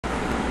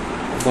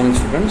Good morning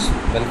students,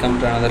 welcome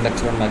to another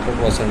lecture on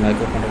microprocessors and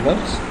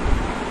microcontrollers.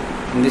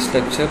 In this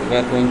lecture we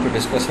are going to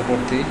discuss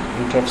about the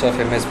interrupts of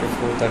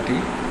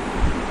MSP430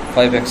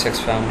 5XX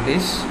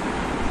families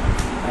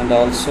and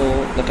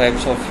also the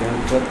types of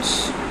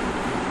interrupts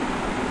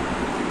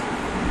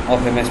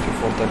of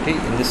MSP430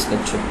 in this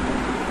lecture.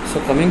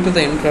 So coming to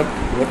the interrupt,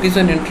 what is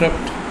an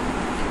interrupt?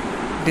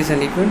 It is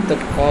an event that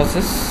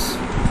causes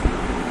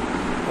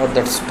or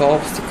that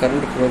stops the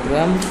current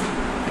program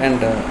and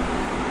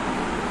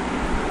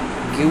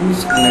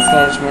gives an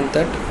acknowledgement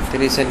that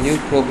there is a new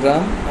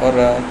program or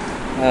a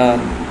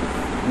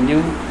new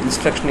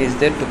instruction is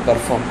there to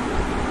perform.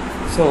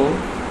 So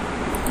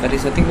that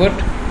is nothing but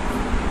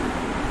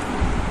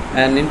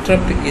an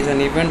interrupt is an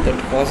event that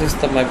causes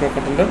the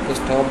microcontroller to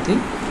stop the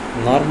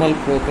normal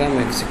program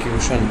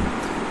execution.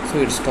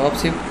 So it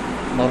stops the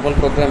normal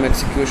program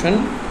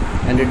execution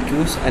and it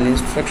gives an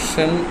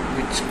instruction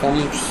which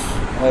comes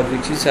or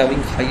which is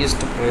having highest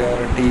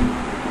priority.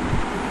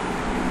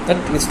 That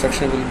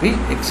instruction will be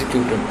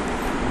executed.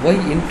 Why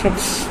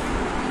interrupts?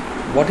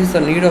 What is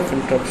the need of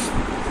interrupts?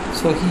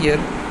 So here,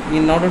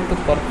 in order to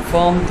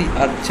perform the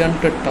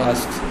urgent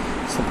tasks,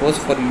 suppose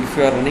if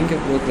you are running a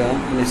program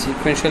in a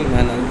sequential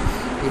manner,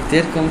 if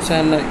there comes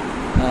an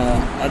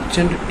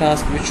urgent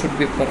task which should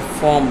be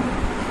performed,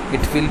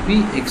 it will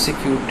be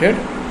executed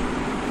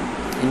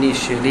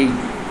initially.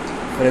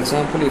 For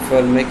example, if you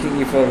are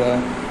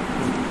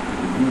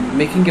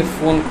making a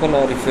phone call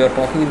or if you are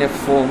talking in a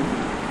phone,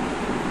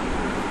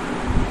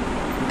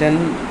 then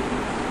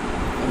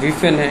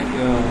if a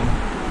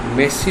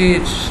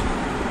message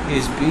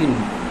is being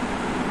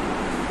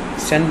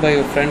sent by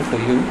your friend to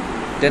you,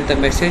 then the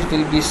message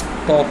will be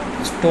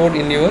stored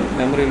in your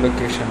memory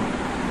location,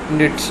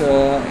 and it's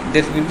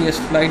there will be a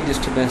slight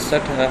disturbance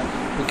that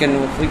we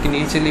can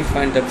easily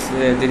find that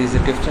there is a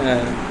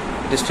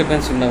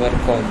disturbance in our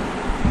call.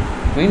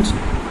 Means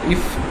if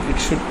it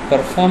should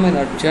perform an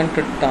urgent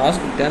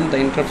task, then the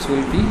interrupts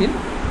will be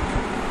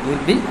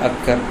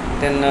occur.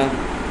 Then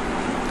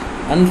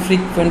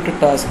unfrequent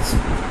tasks.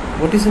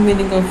 What is the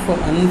meaning of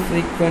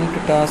unfrequent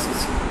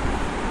tasks?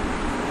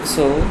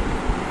 So a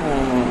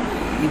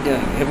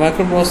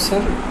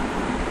microprocessor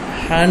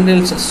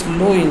handles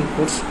slow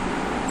inputs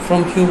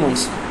from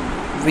humans,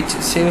 which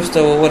saves the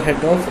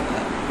overhead of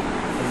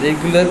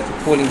regular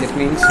polling. That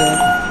means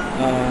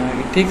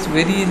it takes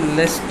very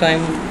less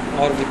time,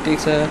 or it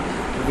takes a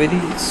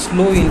very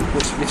slow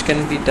inputs which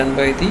can be done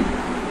by the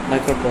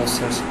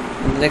microprocessors.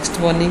 And the next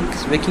one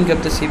is waking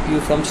up the CPU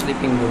from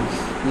sleeping mode.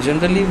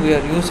 Generally, we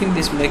are using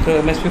this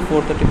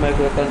MSP430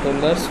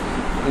 microcontrollers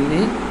in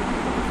the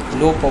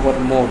low power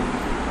mode.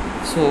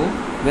 So,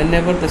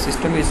 whenever the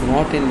system is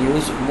not in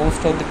use,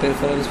 most of the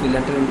peripherals will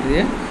enter into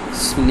a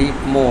sleep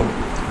mode.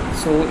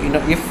 So,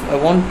 if I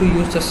want to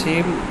use the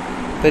same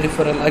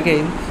peripheral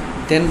again,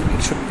 then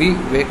it should be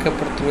wake up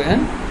through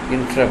an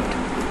interrupt.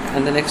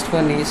 And the next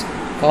one is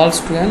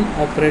calls to an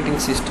operating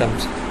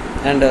systems,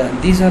 and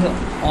these are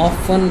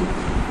often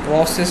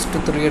processed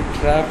through a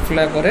trap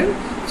flag or a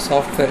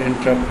software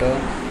interrupt,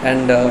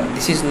 and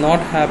this is not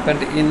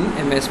happened in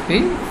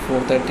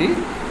MSP430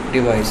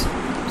 device.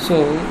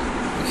 So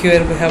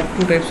here we have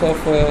two types of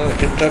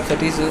interrupts,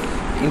 that is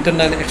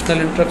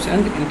external interrupts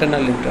and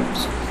internal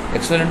interrupts.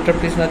 External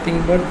interrupt is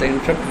nothing but the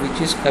interrupt which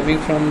is coming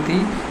from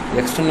the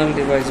external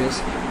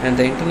devices, and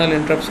the internal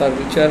interrupts are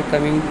the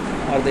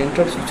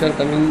interrupts which are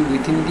coming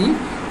within the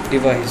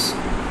device.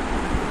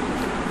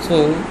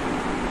 So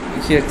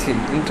here the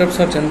interrupts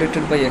are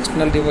generated by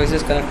external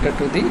devices connected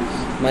to the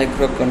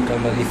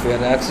microcontroller. If we are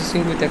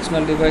accessing with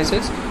external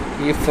devices,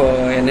 if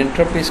an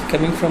interrupt is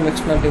coming from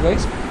external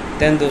device,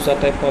 then those are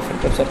type of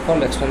interrupts are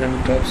called external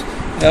interrupts.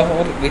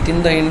 Or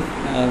within the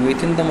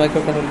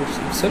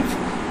microcontroller itself,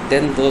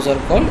 then those are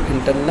called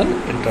internal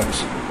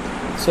interrupts.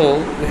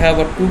 So we have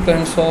two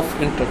kinds of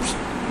interrupts: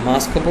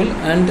 maskable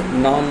and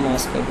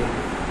non-maskable.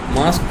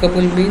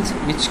 Maskable means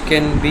which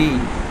can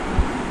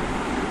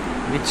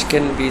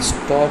be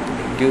stopped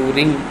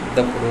during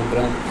the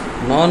program.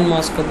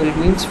 Non-maskable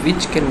means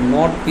which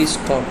cannot be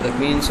stopped. That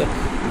means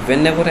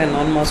whenever a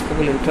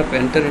non-maskable interrupt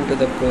enter into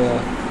the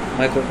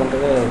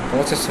microcontroller or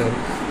processor,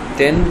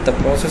 then the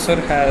processor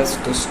has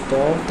to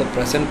stop the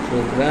present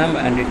program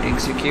and it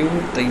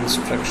execute the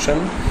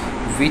instruction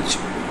which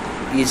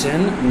is a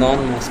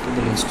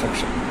non-maskable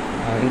instruction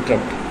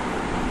interrupt.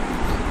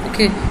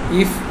 Okay,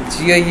 if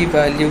GIE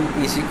value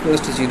is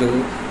equals to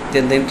 0,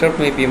 then the interrupt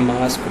may be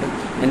masked,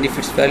 and if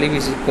its value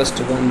is equals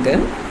to 1,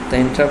 then the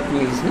interrupt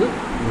is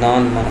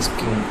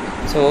non-masking.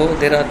 So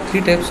there are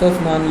three types of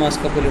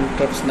non-maskable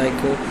interrupts, like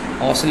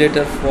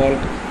oscillator fault,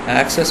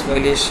 access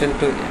violation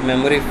to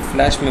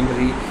flash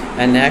memory,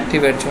 and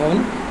active edge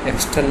on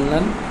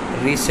external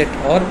reset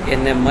or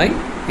NMI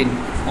pin.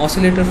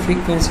 Oscillator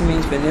frequency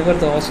means whenever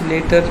the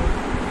oscillator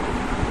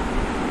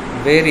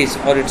varies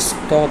or it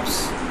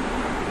stops,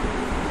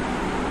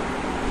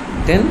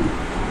 then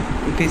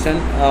it is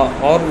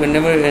or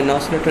whenever an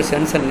oscillator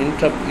sends an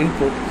interrupt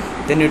input,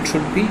 then it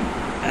should be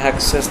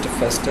accessed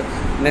first.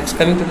 Next,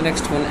 coming to the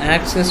next one,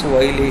 access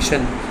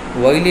violation.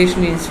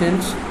 Violation is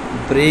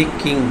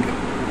breaking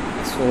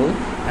So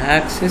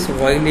access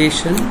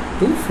violation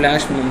to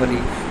flash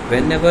memory.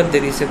 Whenever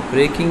there is a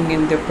breaking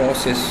in the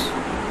process,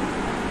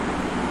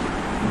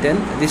 then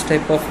this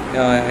type of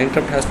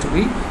interrupt has to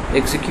be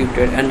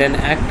executed, and an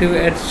active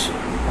edge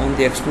on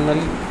the external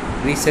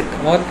reset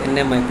or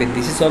NMI.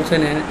 This is also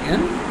a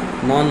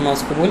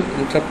non-maskable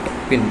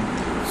interrupt pin.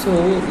 So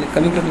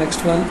coming to the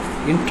next one,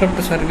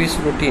 interrupt service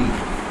routine.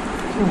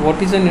 So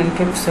what is an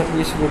interrupt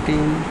service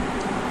routine?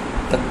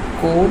 The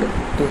code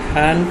to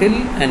handle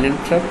an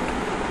interrupt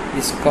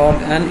is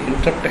called an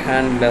interrupt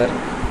handler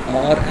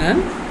or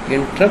an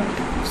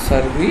interrupt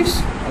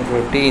service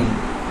routine.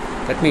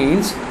 That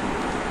means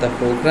the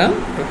program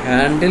to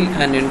handle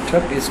an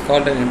interrupt is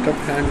called an interrupt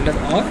handler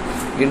or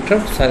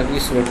interrupt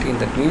service routine.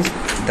 That means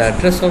the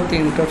address of the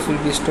interrupts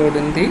will be stored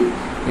in the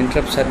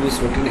interrupt service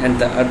routine, and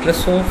the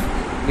address of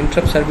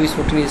interrupt service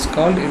routine is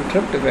called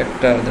interrupt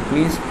vector. That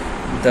means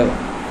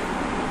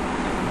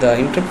the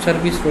interrupt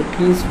service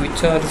routines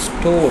which are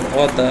stored,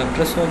 or the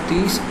address of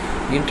these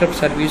interrupt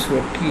service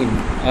routine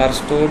are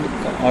stored,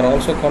 are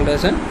also called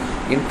as an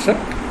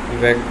interrupt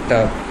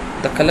vector.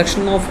 The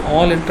collection of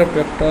all interrupt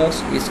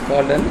vectors is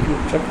called an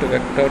interrupt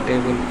vector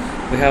table.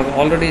 We have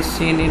already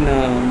seen in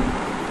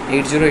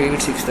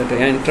 8086 that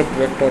an interrupt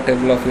vector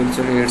table of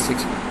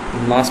 8086,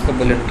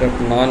 maskable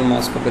interrupt,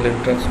 non-maskable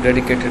interrupts,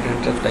 dedicated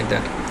interrupts, like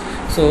that.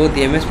 So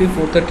the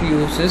MSP430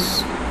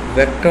 uses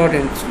vectored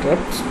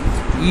interrupts.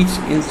 Each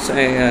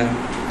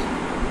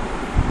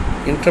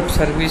interrupt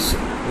service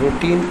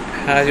routine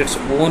has its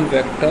own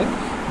vector,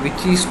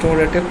 which is stored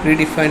at a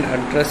predefined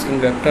address in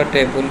vector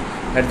table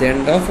at the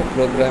end of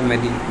program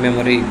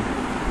memory.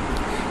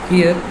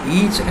 Here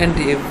each and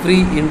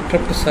every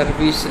interrupt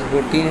service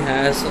routine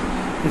has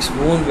its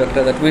own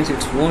vector, that means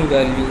its own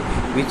value,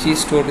 which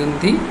is stored in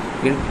the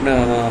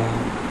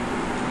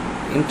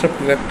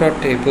interrupt vector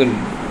table.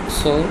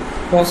 So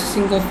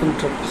processing of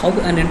interrupt, how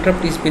an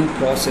interrupt is being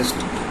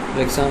processed.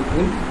 For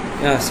example,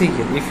 see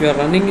here, if you are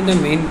running in the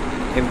main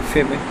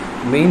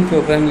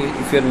program,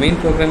 if your main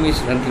program is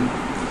running,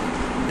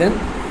 then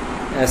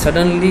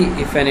suddenly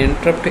if an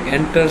interrupt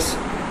enters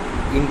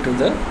into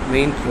the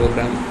main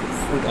program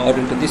or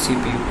into the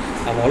CPU,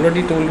 I have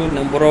already told you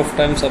number of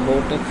times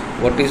about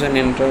what is an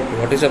interrupt,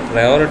 what is a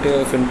priority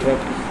of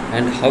interrupt,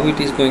 and how it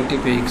is going to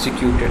be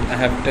executed. I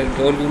have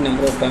told you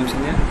number of times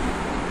in a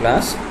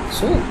class.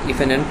 So if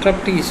an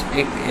interrupt is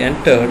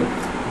entered,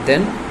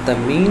 then the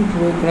main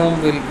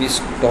program will be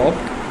stopped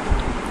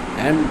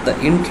and the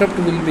interrupt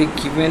will be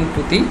given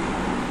to the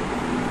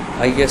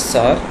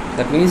ISR.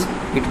 That means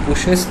it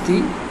pushes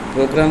the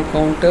program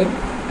counter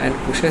and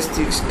pushes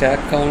the stack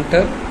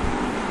counter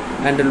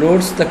and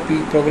loads the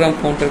program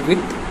counter with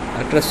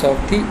address of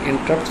the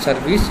interrupt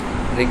service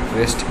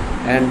request,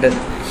 and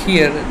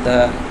here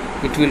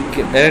it will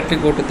directly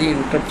go to the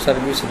interrupt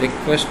service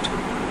request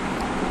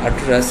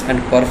address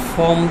and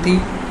perform the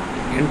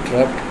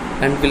interrupt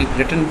and will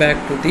return back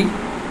to the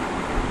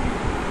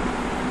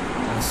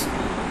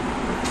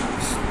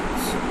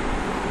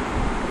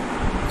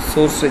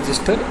source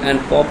register and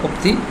pop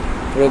up the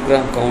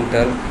program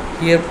counter.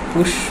 Here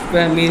push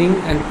meaning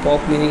and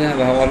pop meaning I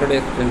have already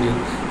explained you.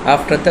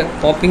 After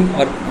that, popping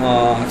or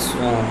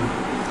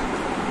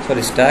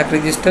stack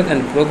register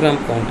and program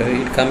counter,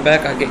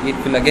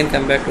 it will again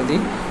come back to the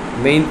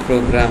main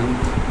program,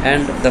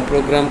 and the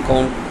program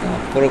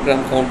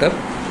counter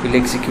will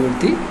execute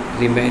the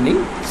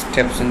remaining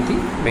steps in the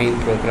main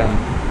program.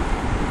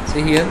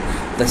 See here,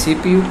 the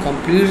CPU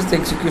completes the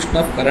execution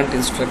of current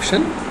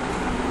instruction,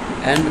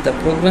 and the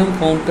program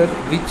counter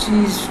which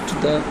is to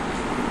the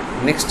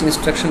next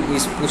instruction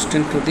is pushed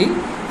into the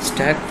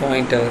stack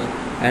pointer,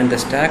 and the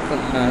stack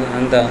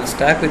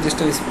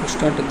register is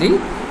pushed onto the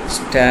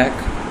stack.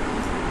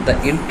 The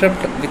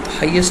interrupt with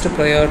highest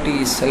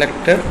priority is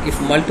selected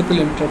if multiple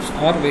interrupts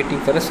are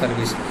waiting for a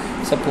service.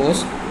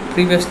 Suppose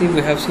previously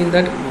we have seen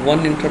that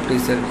one interrupt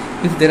is there.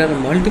 If there are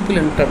multiple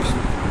interrupts,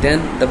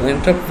 then the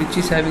interrupt which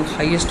is having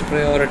highest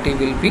priority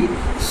will be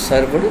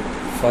served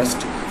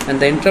first, and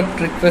the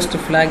interrupt request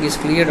flag is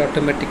cleared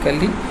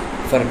automatically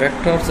for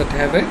vectors that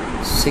have a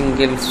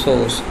single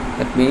source.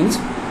 That means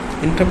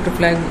interrupt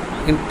flag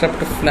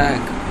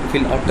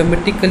will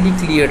automatically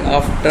cleared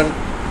after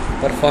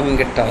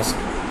performing a task.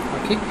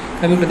 Okay,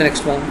 coming to the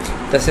next one,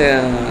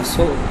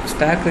 so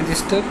stack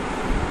register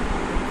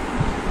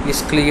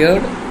is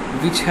cleared,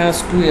 which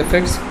has two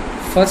effects.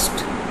 First,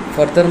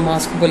 further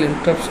maskable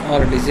interrupts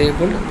are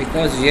disabled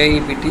because GIE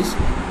bit is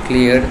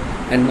cleared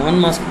and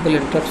non-maskable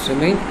interrupts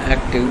remain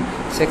active.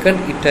 Second,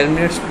 it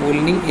terminates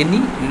only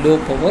any low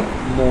power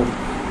mode.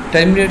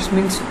 Terminates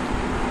means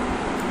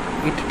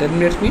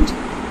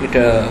it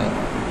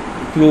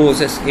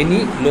closes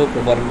any low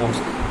power modes.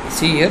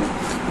 See here,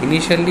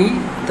 initially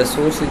the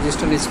source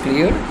register is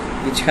cleared,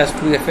 which has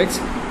two effects.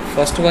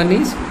 First one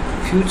is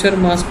future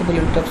maskable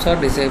interrupts are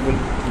disabled.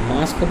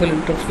 Maskable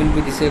interrupts will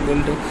be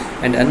disabled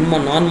and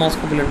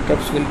non-maskable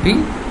interrupts will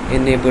be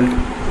enabled.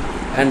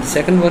 And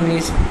second one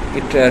is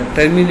it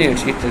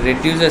terminates, it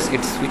reduces,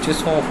 it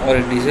switches off or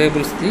it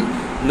disables the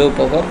low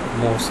power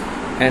modes.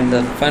 And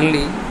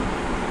finally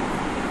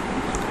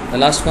the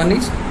last one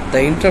is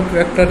The interrupt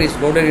vector is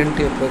loaded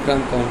into a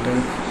program counter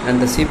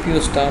and the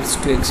CPU starts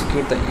to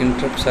execute the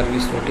interrupt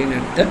service routine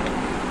at that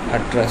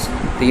address.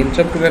 The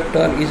interrupt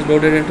vector is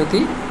loaded into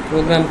the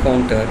program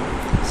counter.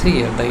 See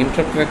here, the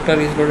interrupt vector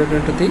is loaded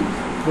into the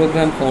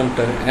program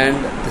counter and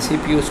the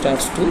CPU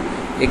starts to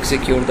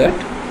execute that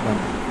one.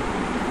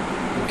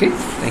 Okay,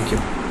 thank you.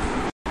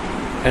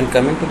 And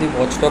coming to the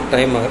watchdog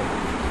timer,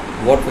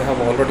 what we have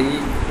already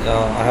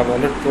I have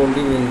already told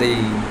you in the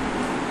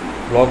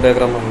block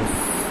diagram of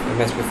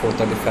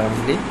MSP430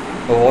 family.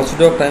 A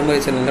watchdog timer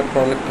is an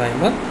electronic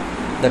timer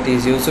that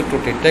is used to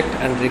detect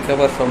and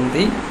recover from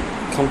the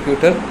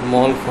computer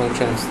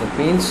malfunctions. That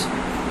means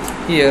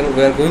here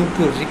we are going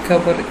to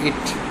recover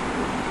it.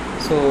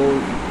 So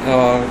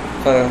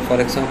for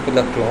example,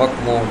 a clock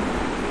mode,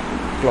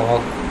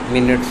 clock,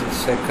 minutes,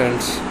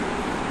 seconds,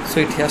 so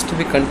it has to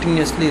be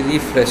continuously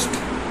refreshed.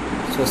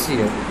 So see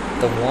here,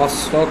 the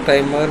watchdog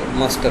timer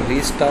must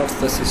restart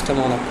the system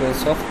on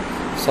occurrence of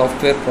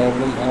software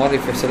problem or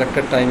if a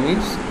selected time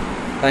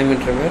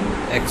interval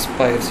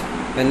expires.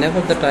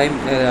 Whenever the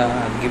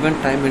given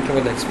time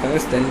interval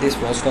expires, then this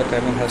watchdog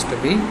timer has to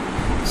be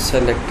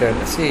selected.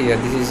 See here,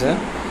 this is a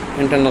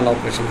internal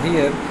operation.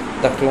 Here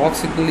the clock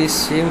signal is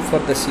same for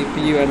the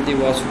CPU and the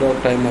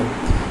watchdog timer.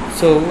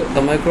 So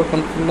the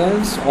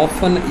microcontrollers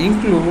often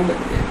include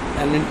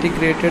an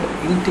integrated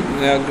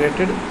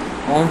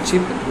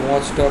on-chip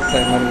watchdog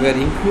timer. We are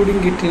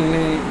including it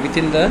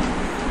within the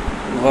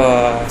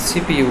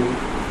CPU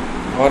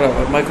or a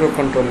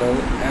microcontroller,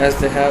 as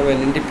they have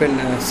an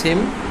independent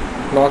same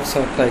clock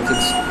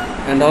cycles,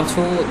 and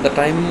also the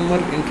timer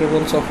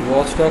intervals of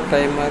watchdog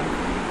timer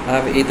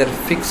have either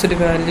fixed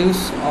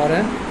values or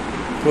a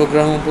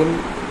programmable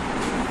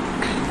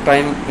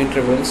time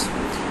intervals.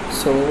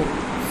 So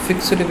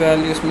fixed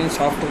values means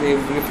after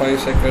every 5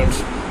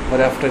 seconds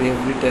or after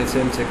every 10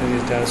 seconds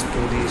it has to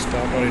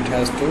restart or it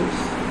has to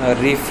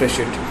refresh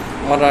it,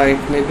 or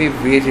it may be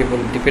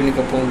variable depending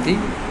upon the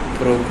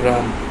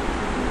program.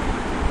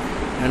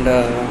 And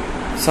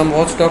some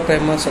watchdog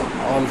timers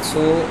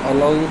also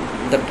allow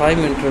the time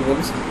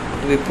intervals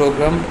to be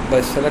programmed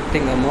by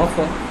selecting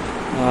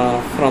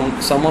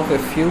from some of a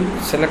few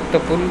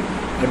selectable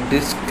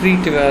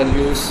discrete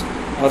values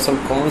or some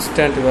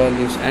constant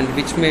values, and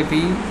which may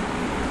be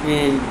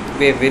a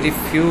very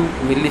few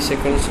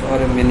milliseconds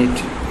or a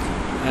minute.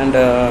 And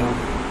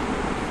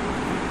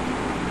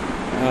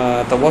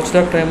the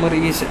watchdog timer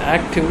is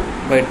active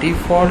by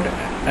default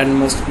and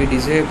must be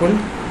disabled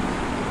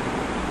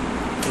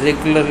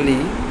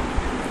regularly,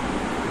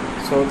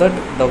 so that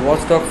the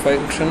watchdog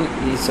function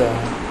is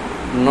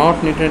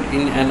not needed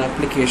in an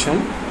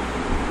application,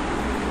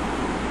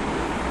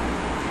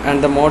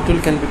 and the module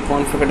can be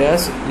configured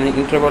as an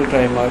interval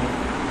timer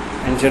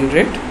and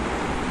generate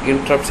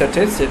interrupts such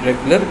as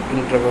regular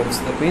intervals.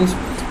 That means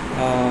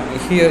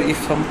here if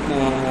some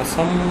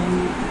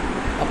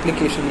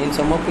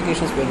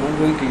applications we are not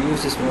going to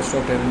use this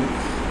watchdog timer,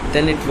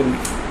 then it will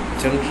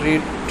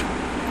generate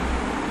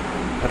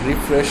a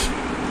refresh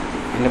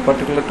in a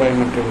particular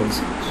time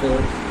intervals. So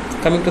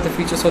coming to the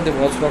features of the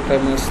watchdog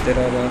timers, there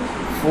are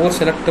 4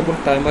 selectable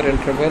timer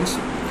intervals.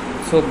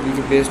 So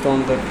based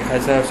on the,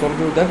 as I have told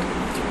you, that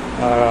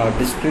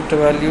discrete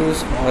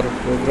values or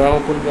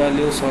programmable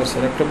values or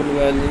selectable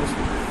values,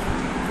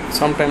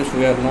 sometimes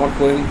we are not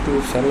going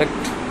to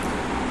select,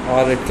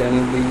 or it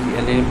can be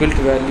an inbuilt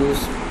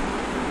values.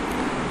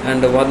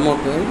 And one more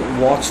thing,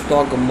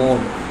 watchdog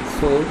mode.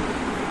 So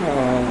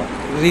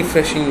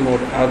refreshing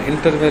mode or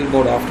interval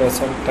mode, after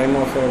some time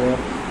a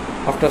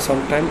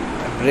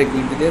break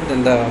will be there,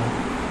 then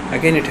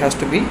again it has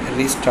to be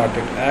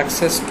restarted.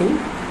 Access to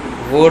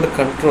word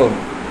control,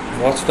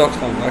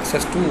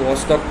 access to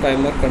watchdog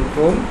timer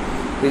control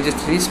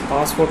registry is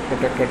password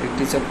protected.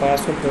 It is a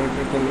password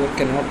protected, you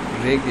cannot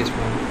break this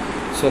one.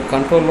 So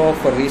control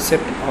of a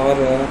reset or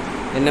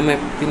NMI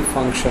pin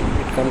function,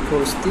 it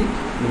controls the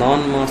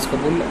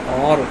non-maskable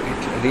or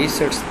it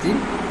resets the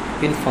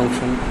pin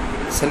function.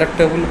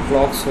 Selectable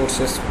clock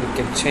sources, we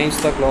can change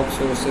the clock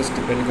sources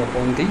depending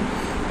upon the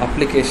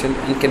application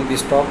and can be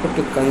stopped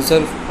to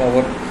conserve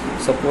power.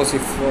 Suppose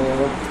if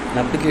an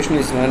application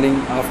is running,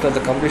 after the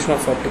completion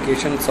of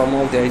application some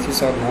of the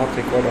ICs are not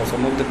required or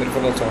some of the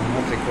peripherals are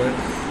not required,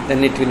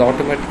 then it will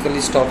automatically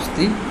stops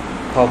the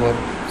power.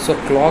 So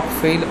clock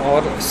fail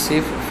or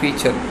safe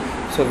feature.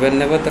 So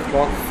whenever the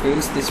clock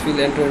fails, this will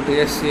enter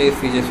into a safe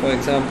feature. For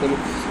example,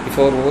 if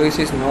our OS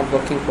is not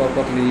working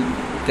properly,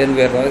 then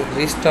we will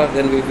restart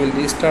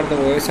the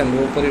OS and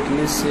open it in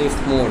a safe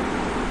mode.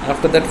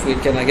 After that we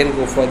can again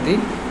go for the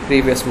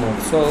previous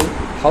mode. So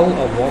how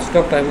a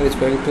watchdog timer is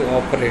going to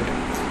operate,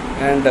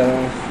 and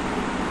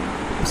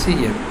see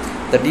here,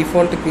 the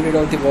default period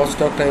of the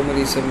watchdog timer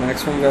is a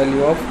maximum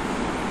value of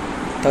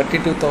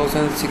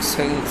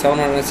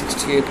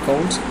 32,768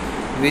 counts,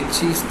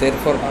 which is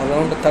therefore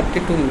around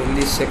 32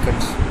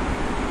 milliseconds.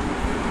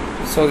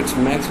 So its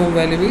maximum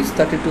value is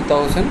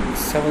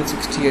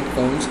 32,768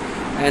 counts,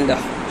 and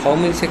how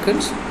many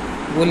seconds?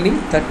 Only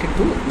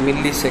 32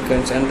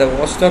 milliseconds. And the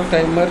watchdog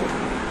timer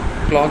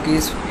clock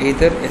is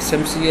either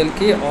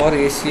SMCLK or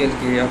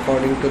ACLK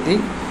according to the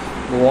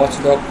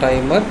watchdog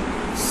timer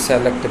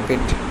select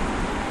bit.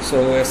 So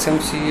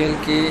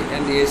SMCLK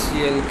and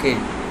ACLK,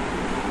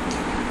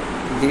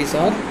 these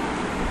are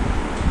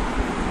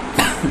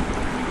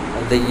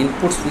the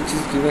inputs which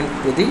is given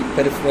to the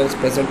peripherals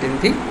present in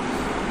the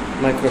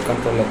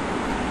microcontroller.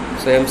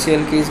 So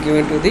MCLK is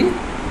given to the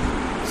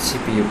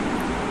CPU.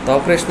 The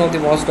operation of the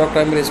watchdog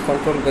timer is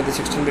controlled by the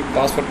 16-bit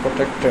password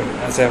protected,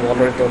 as I have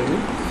already told you.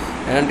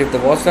 And if the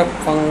watchdog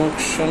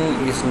function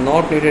is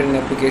not needed in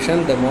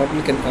application, the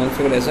module can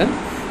configure as an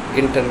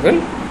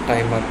interval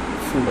timer.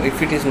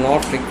 If it is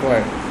not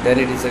required, then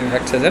it is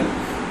acts as an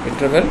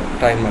interval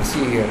timer.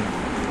 See here,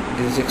 it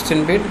is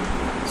 16-bit,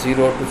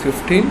 0 to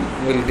 15.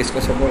 We will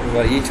discuss about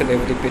each and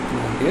every bit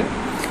now here.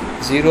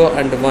 0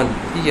 and 1.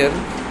 Here,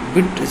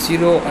 bit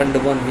 0 and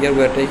 1. Here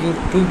we are taking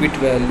 2 bit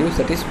values,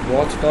 that is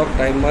watchdog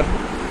timer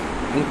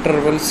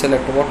interval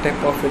select. What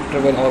type of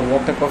interval or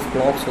what type of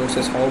clock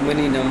sources, how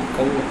many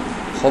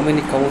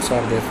counts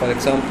are there. For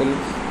example,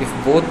 if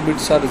both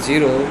bits are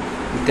 0,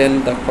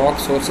 then the clock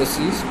sources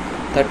is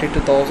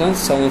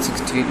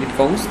 32,768. It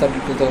counts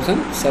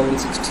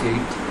 32,768.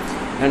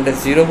 And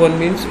 01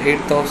 means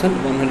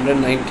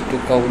 8,192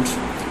 counts.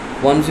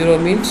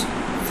 10 means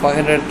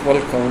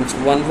 512 counts.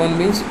 11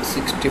 means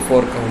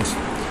 64 counts.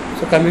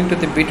 So coming to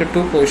the bit 2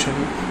 position,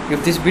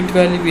 if this bit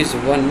value is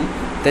 1,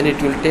 then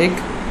it will take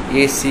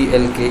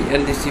ACLK,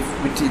 and if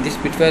this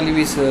bit value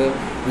is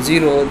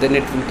 0, then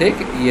it will take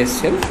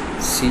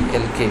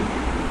ESLCLK.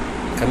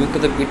 Coming to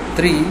the bit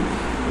 3,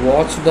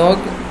 watchdog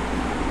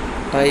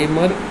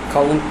timer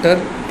counter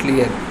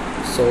clear.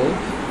 So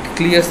it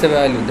clears the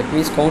value, that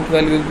means count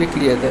value will be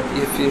clear. That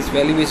if this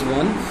value is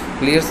 1,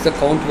 clears the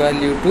count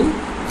value to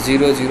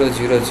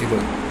 0000.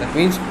 That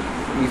means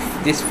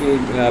if this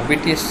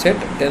bit is set,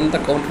 then the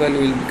count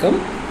value will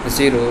become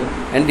 0,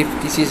 and if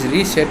this is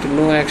reset,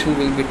 no action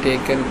will be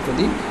taken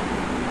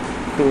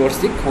towards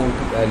the count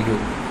value.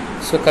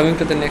 So coming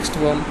to the next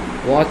one,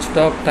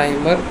 watchdog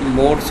timer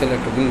mode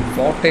select. In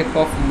what type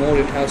of mode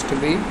it has to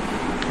be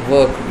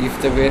worked. If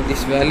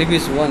this value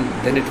is 1,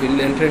 then it will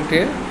enter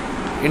into a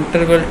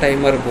interval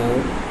timer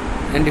mode,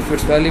 and if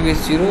its value is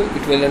 0,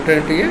 it will enter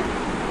into a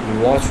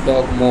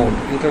watchdog mode.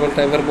 Interval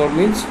timer mode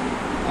means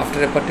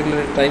after a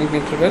particular time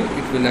interval,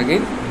 it will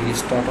again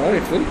restart, or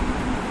it will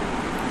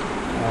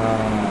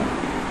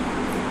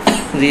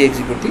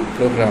re-execute the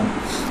program.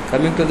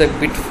 Coming to the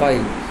bit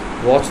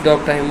 5,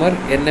 watchdog timer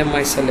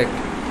NMI select.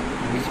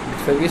 Bit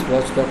 5 is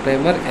watchdog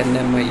timer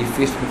NMI. If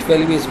its bit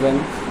value is 1,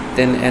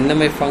 then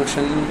NMI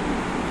function,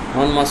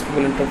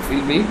 non-maskable interrupt,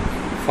 will be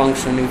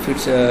function. If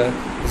it's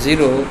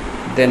 0,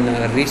 then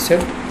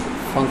reset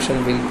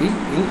function will be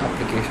in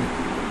application.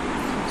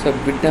 So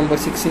bit number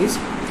 6 is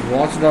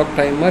watchdog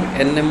timer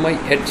NMI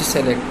edge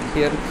select.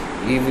 Here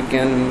we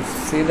can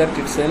see that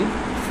it's a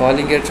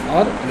falling edge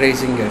or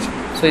rising edge.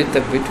 So if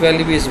the bit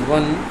value is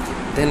 1,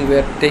 then we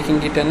are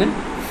taking it on a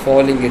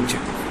falling edge.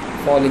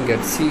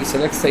 C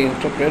selects the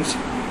interrupt edge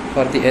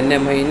for the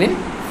NMI in a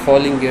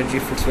falling edge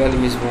if its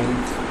value is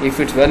 1. If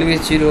its value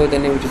is 0,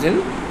 then it is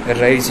in a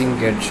rising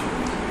edge.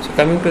 So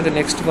coming to the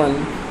next one,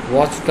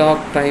 watchdog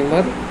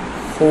timer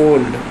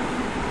hold.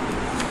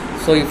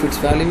 So if its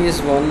value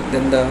is 1,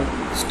 then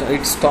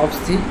it stops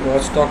the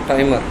watchdog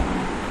timer.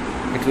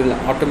 It will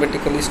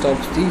automatically stop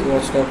the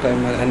watchdog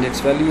timer, and its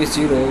value is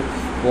 0,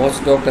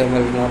 watchdog timer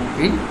will not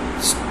be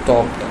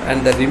stopped.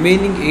 And the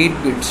remaining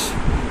 8 bits,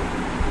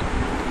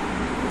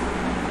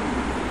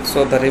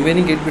 so the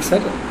remaining 8 bits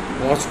are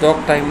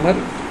watchdog timer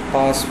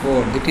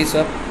password. It is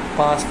a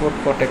password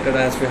protected,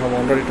 as we have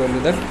already told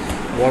you that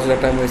watchdog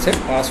timer is a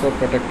password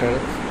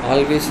protected.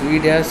 Always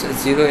read as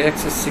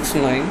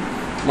 0x69,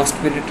 must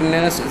be written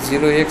as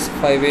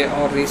 0x5A,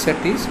 or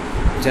reset is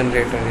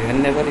generated.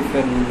 And never, if you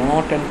are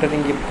not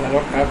entering a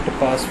correct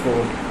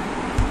password,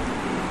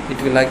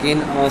 it will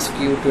again ask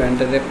you to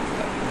enter a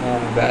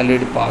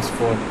valid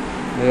password.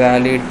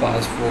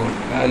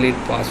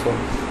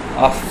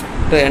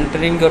 After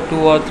entering 2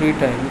 or 3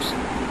 times,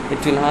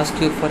 it will ask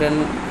you for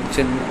an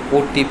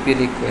OTP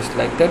request.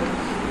 Like that,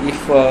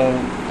 if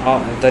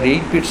the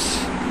 8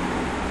 bits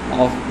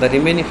of the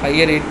remaining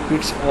higher 8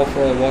 bits of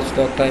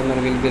watchdog timer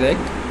will be like,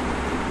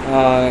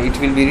 it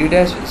will be read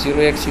as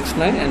 0x69,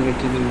 and it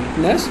will be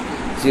written as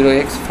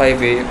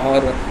 0x5A,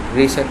 or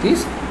reset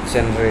is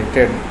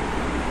generated.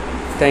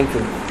 Thank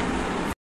you.